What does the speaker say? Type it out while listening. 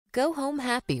Go home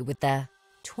happy with the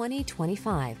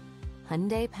 2025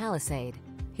 Hyundai Palisade.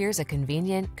 Here's a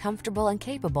convenient, comfortable, and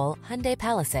capable Hyundai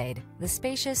Palisade, the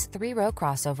spacious 3-row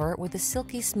crossover with a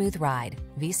silky smooth ride,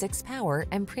 V6 power,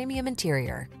 and premium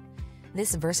interior.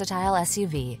 This versatile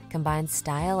SUV combines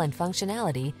style and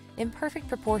functionality in perfect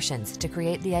proportions to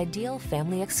create the ideal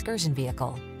family excursion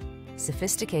vehicle.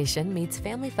 Sophistication meets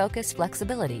family-focused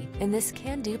flexibility in this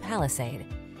can-do Palisade.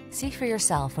 See for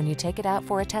yourself when you take it out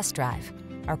for a test drive.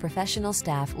 Our professional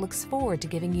staff looks forward to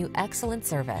giving you excellent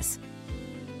service.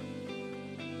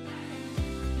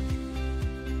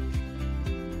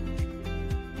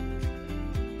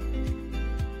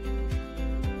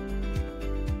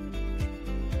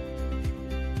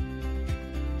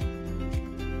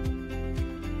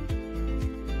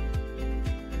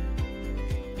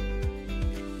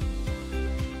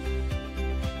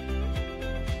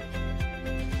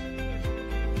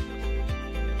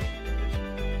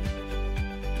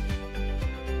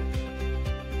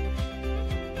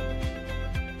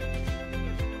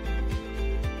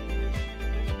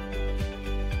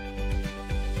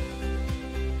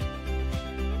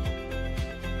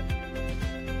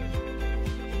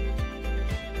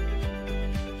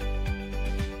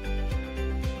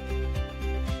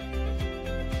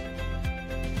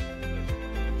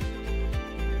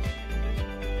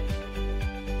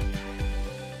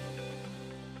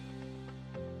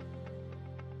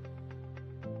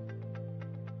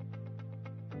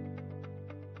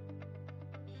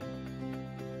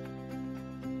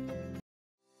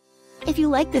 If you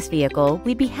like this vehicle,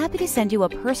 we'd be happy to send you a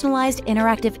personalized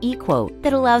interactive e-quote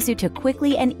that allows you to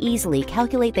quickly and easily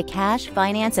calculate the cash,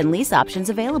 finance, and lease options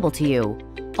available to you.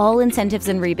 All incentives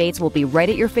and rebates will be right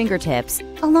at your fingertips,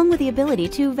 along with the ability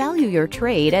to value your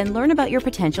trade and learn about your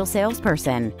potential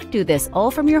salesperson. Do this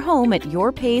all from your home at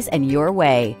your pace and your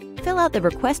way. Fill out the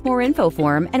Request More Info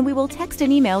form and we will text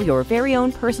and email your very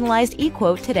own personalized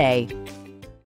e-quote today.